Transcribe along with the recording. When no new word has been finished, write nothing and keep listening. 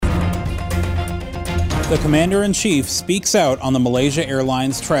The Commander-in-Chief speaks out on the Malaysia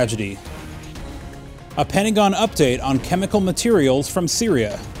Airlines tragedy. A Pentagon update on chemical materials from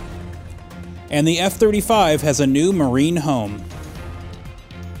Syria. And the F-35 has a new Marine home.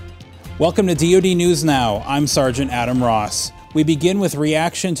 Welcome to DOD News Now. I'm Sergeant Adam Ross. We begin with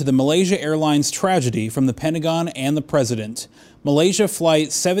reaction to the Malaysia Airlines tragedy from the Pentagon and the President. Malaysia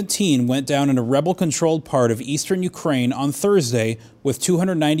Flight 17 went down in a rebel-controlled part of eastern Ukraine on Thursday with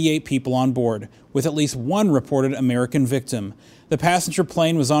 298 people on board, with at least one reported American victim. The passenger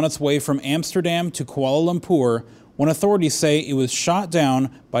plane was on its way from Amsterdam to Kuala Lumpur when authorities say it was shot down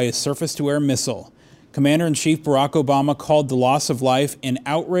by a surface-to-air missile. Commander-in-Chief Barack Obama called the loss of life an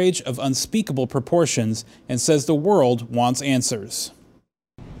outrage of unspeakable proportions and says the world wants answers.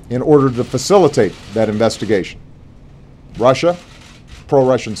 In order to facilitate that investigation, Russia,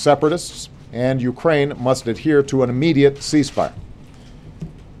 pro-Russian separatists, and Ukraine must adhere to an immediate ceasefire.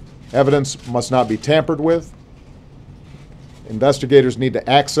 Evidence must not be tampered with. Investigators need to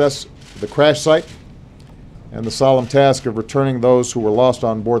access the crash site, and the solemn task of returning those who were lost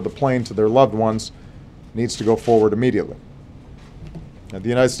on board the plane to their loved ones needs to go forward immediately. And the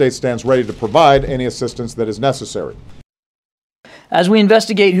United States stands ready to provide any assistance that is necessary. As we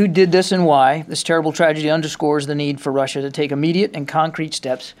investigate who did this and why, this terrible tragedy underscores the need for Russia to take immediate and concrete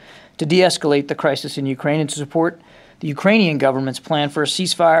steps to de-escalate the crisis in Ukraine and to support the Ukrainian government's plan for a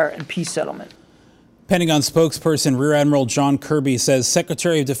ceasefire and peace settlement. Pentagon spokesperson Rear Admiral John Kirby says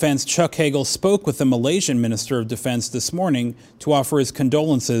Secretary of Defense Chuck Hagel spoke with the Malaysian Minister of Defense this morning to offer his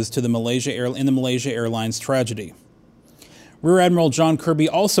condolences to the Malaysia Airlines tragedy. Rear Admiral John Kirby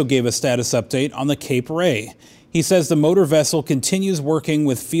also gave a status update on the Cape Ray. He says the motor vessel continues working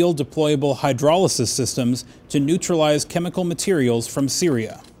with field-deployable hydrolysis systems to neutralize chemical materials from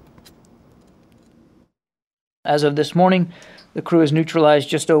Syria. As of this morning, the crew has neutralized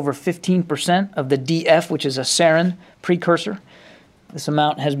just over 15% of the DF, which is a sarin precursor. This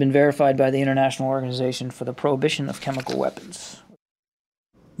amount has been verified by the International Organization for the Prohibition of Chemical Weapons.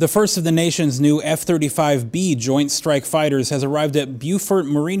 The first of the nation's new F-35B Joint Strike Fighters has arrived at Beaufort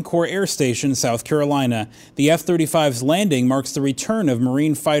Marine Corps Air Station, South Carolina. The F-35's landing marks the return of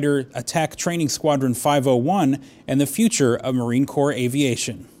Marine Fighter Attack Training Squadron 501 and the future of Marine Corps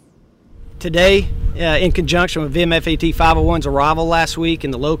aviation. Today, in conjunction with VMFAT 501's arrival last week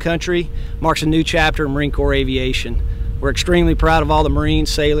in the Low Country, marks a new chapter in Marine Corps aviation. We're extremely proud of all the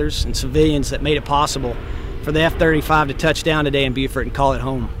Marines, sailors, and civilians that made it possible for the F-35 to touch down today in Beaufort and call it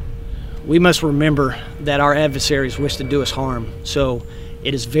home. We must remember that our adversaries wish to do us harm, so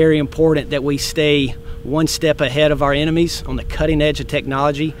it is very important that we stay one step ahead of our enemies on the cutting edge of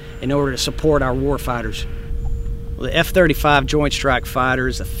technology in order to support our war fighters. The F-35 Joint Strike Fighter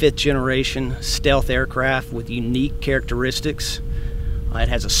is a fifth-generation stealth aircraft with unique characteristics. It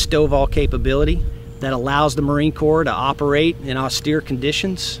has a STOVL capability that allows the Marine Corps to operate in austere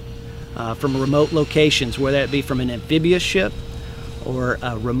conditions from remote locations, whether that be from an amphibious ship or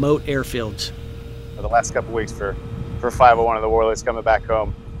remote airfields. The last couple weeks for 501 of the Warlords coming back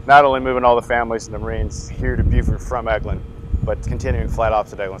home, not only moving all the families and the Marines here to Beaufort from Eglin, but continuing flight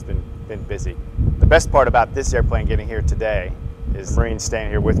ops at Eglin's been busy. The best part about this airplane getting here today is the Marines staying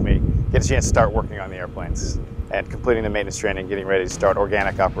here with me, get a chance to start working on the airplanes and completing the maintenance training, getting ready to start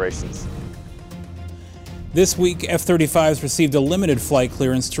organic operations. This week, F-35s received a limited flight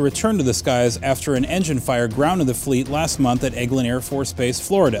clearance to return to the skies after an engine fire grounded the fleet last month at Eglin Air Force Base,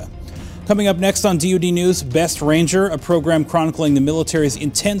 Florida. Coming up next on DOD News, Best Ranger, a program chronicling the military's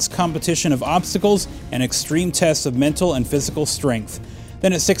intense competition of obstacles and extreme tests of mental and physical strength.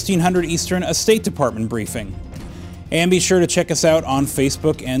 Then at 1600 Eastern, a State Department briefing. And be sure to check us out on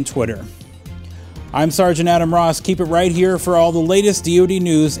Facebook and Twitter. I'm Sergeant Adam Ross. Keep it right here for all the latest DOD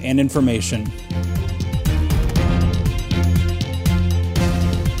news and information.